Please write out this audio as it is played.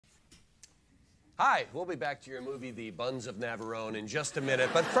Hi, we'll be back to your movie, The Buns of Navarone, in just a minute.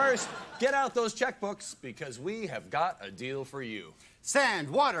 But first, get out those checkbooks, because we have got a deal for you. Sand,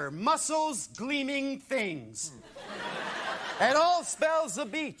 water, mussels, gleaming things. It all spells the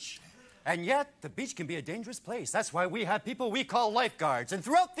beach. And yet, the beach can be a dangerous place. That's why we have people we call lifeguards. And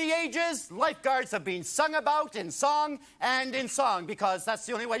throughout the ages, lifeguards have been sung about in song and in song, because that's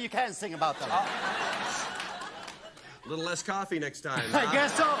the only way you can sing about them. A little less coffee next time, I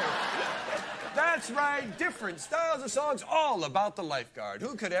guess so. That's right, different styles of songs all about the lifeguard.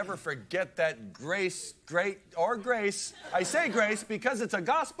 Who could ever forget that Grace, I say Grace because it's a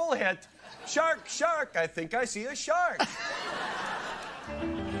gospel hit. Shark, shark, I think I see a shark.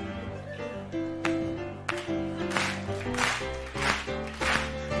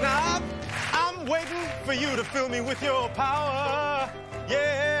 Now, I'm waiting for you to fill me with your power.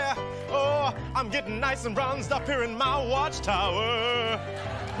 Yeah, oh, I'm getting nice and bronzed up here in my watchtower.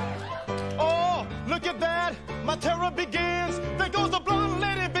 Oh, look at that, my terror begins. There goes the blonde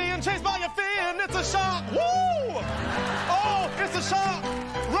lady being chased by a fin. It's a shark, woo! Oh, it's a shark.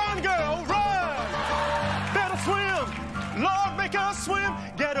 Run, girl, run! Better swim, Lord, make us swim.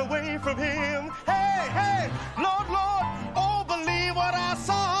 Get away from him. Hey, hey, Lord, Lord, oh, believe what I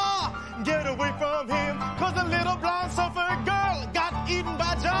saw. Get away from him, cause the little blonde surfer girl got eaten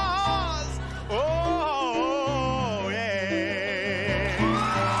by Jaws. Oh, yeah.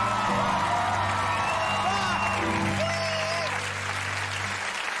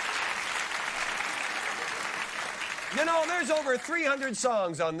 You know, there's over 300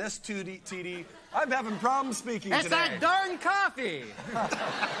 songs on this TD. I'm having problems speaking It's today. that darn coffee.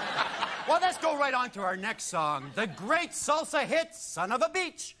 Well, let's go right on to our next song. The great salsa hit, Son of a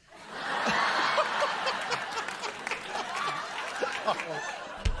Beach.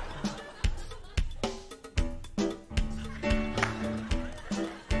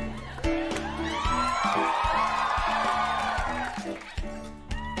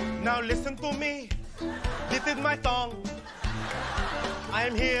 Now listen to me, this is my song. I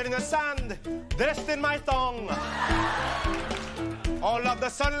am here in the sand, dressed in my thong. All of the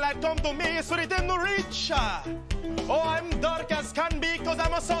sunlight come to me, so it didn't reach. Oh, I'm dark as can be, cause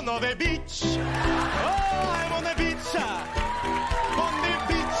I'm a son of a beach. Oh, I'm on the beach, on the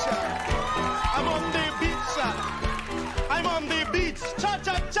beach. I'm on the beach, I'm on the beach,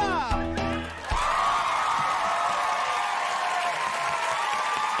 cha-cha-cha.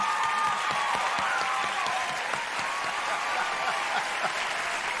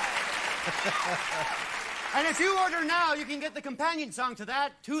 And if you order now, you can get the companion song to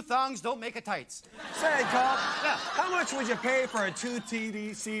that, Two Thongs Don't Make a Tights. Say, Carl, how much would you pay for a 2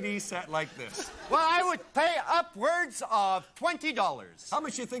 CD set like this? Well, I would pay upwards of $20. How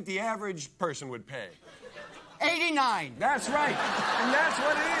much do you think the average person would pay? $89. That's right. And that's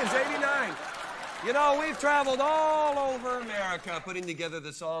what it is, 89. You know, we've traveled all over America putting together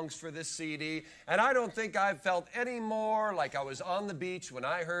the songs for this CD, and I don't think I've felt any more like I was on the beach when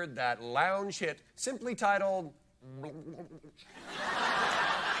I heard that lounge hit simply titled...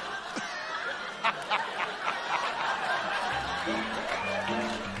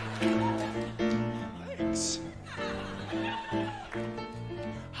 Thanks.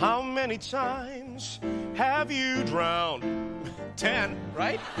 How many times have you drowned? 10,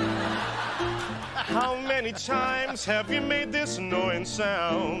 right? How many times have you made this annoying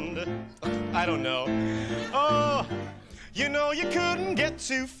sound? I don't know. Oh, you know you couldn't get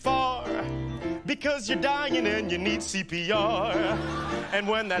too far because you're dying and you need CPR. And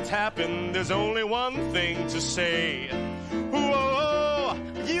when that's happened, there's only one thing to say. Whoa,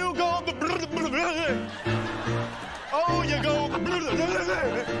 you go... Oh, you go...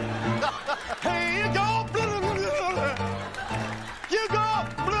 Hey, you go... You go...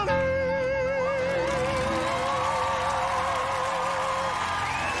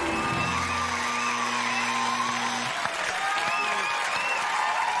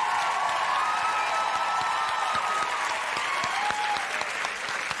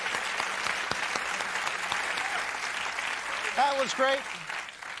 That was great.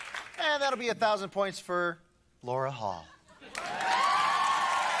 And that'll be 1,000 points for Laura Hall.